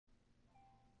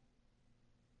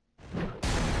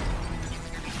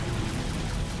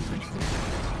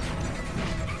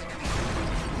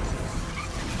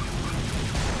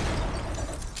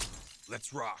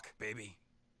Let's rock, baby.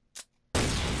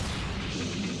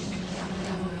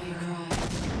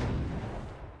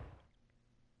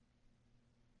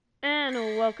 And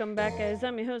welcome back, guys.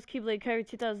 I'm your host, Keyblade Kyrie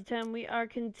 2010. We are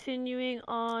continuing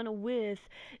on with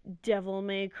Devil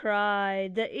May Cry,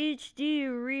 the HD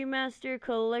Remaster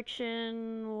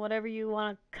Collection, whatever you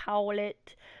want to call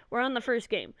it. We're on the first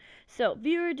game. So,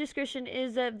 viewer discretion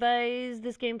is advised.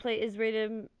 This gameplay is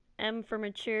rated M for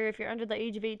mature. If you're under the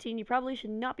age of 18, you probably should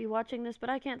not be watching this,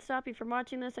 but I can't stop you from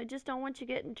watching this. I just don't want you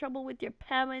to get in trouble with your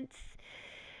parents.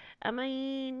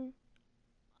 I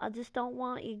just don't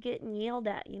want you getting yelled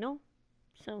at, you know?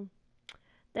 So,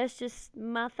 that's just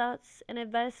my thoughts and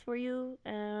advice for you.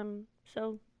 Go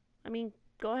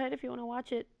ahead if you want to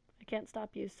watch it. I can't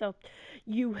stop you. So,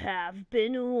 you have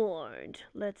been warned.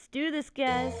 Let's do this,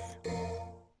 guys.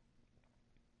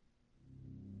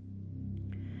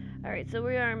 Alright, so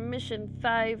we are on mission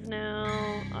 5 now.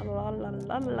 I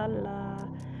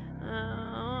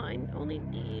only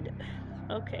need...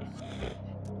 Okay.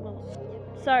 Well,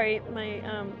 sorry, my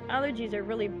allergies are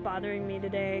really bothering me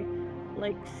today.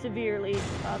 Like, severely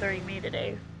bothering me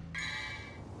today.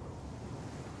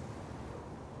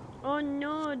 Oh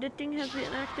no, the thing has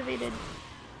been activated.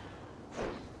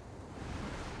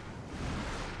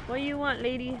 What do you want,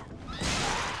 lady?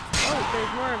 Oh,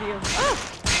 there's more of you. Oh!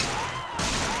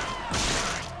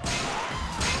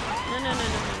 No.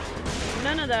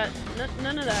 None of that.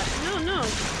 None of that. No.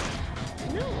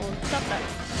 No, stop that.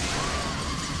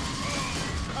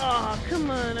 Oh,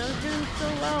 come on. I was doing so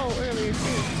well earlier,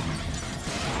 too.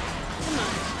 Come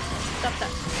on. Stop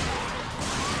that.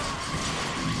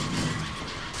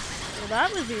 Well, that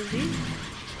was easy.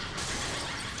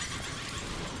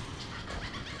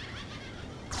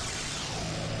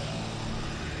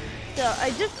 So, I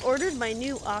just ordered my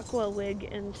new Aqua wig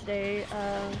in today.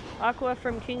 Aqua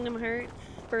from Kingdom Hearts,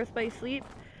 Birth by Sleep.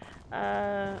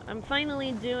 I'm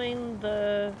finally doing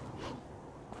the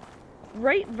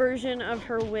right version of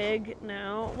her wig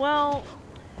now. Well,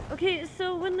 okay,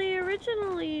 so when they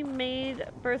originally made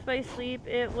Birth by Sleep,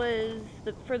 it was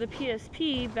for the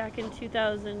PSP back in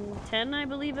 2010, I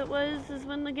believe it was, is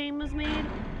when the game was made.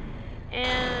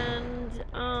 And,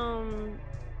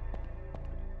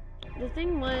 the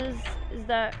thing is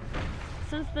that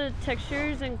since the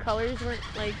textures and colors weren't,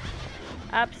 like,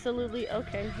 absolutely,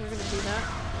 okay, we're gonna do that.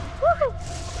 Woohoo!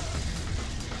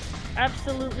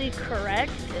 Absolutely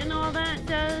correct and all that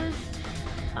does.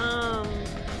 And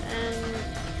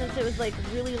since it was like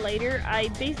really later, I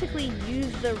basically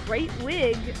used the right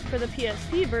wig for the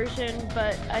PSP version,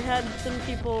 but I had some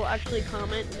people actually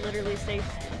comment and literally say,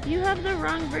 you have the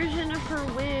wrong version of her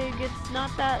wig, it's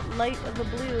not that light of a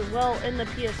blue. Well, in the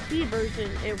PSP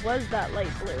version, it was that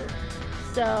light blue.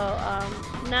 So,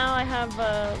 now I have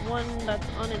one that's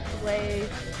on its way.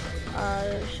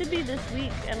 Should be this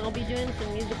week, and I'll be doing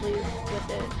some musically with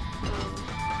it.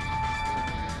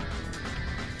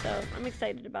 So, I'm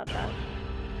excited about that.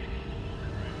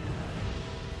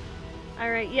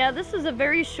 Alright, yeah, this is a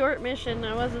very short mission.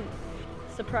 I wasn't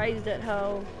surprised at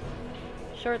how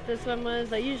short this one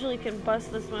was. I usually can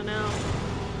bust this one out.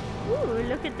 Ooh,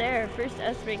 look at there. First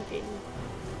S ranking.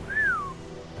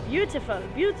 Beautiful,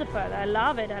 beautiful. I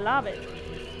love it, I love it.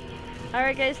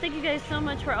 Alright guys, thank you guys so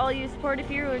much for all your support. If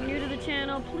you are new to the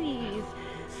channel, please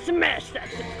smash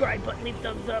that subscribe button, leave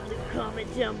thumbs up, leave a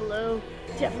comment down below.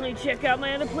 Definitely check out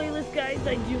my other playlist, guys.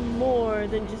 I do more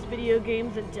than just video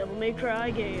games and Devil May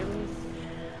Cry games.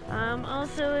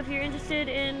 Also, if you're interested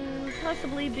in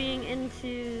possibly being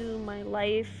into my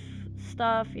life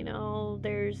stuff, you know,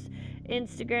 there's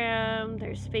Instagram,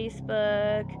 there's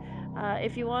Facebook.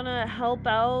 If you want to help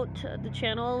out the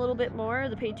channel a little bit more,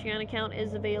 the Patreon account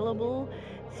is available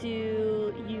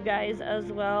to you guys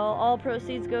as well. All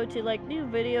proceeds go to like new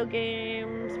video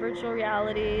games, virtual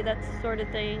reality, that sort of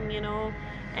thing, you know,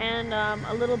 and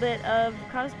a little bit of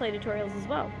cosplay tutorials as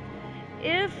well.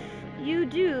 If you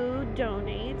do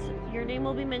donate, your name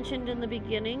will be mentioned in the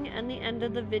beginning and the end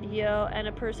of the video, and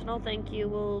a personal thank you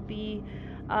will be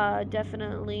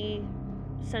definitely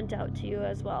sent out to you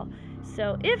as well.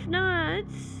 So if not,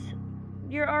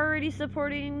 you're already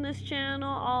supporting this channel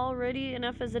already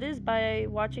enough as it is by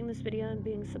watching this video and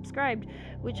being subscribed,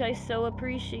 which I so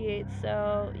appreciate.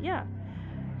 So yeah,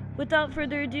 without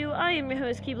further ado, I am your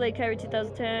host, Keyblade Kyrie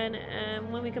 2010,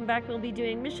 and when we come back, we'll be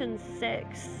doing mission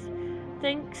 6.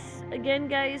 Thanks again,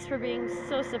 guys, for being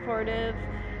so supportive.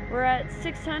 We're at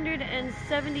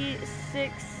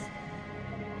 676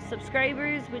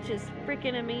 subscribers, which is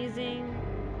freaking amazing.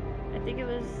 I think it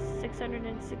was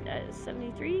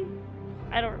 673?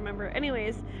 I don't remember.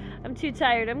 Anyways, I'm too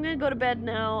tired. I'm gonna go to bed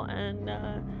now and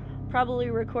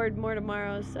probably record more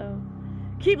tomorrow, so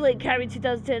Keyblade Kyrie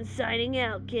 2010 signing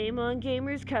out. Game on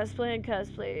gamers, cosplay on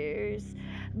cosplayers.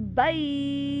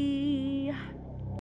 Bye.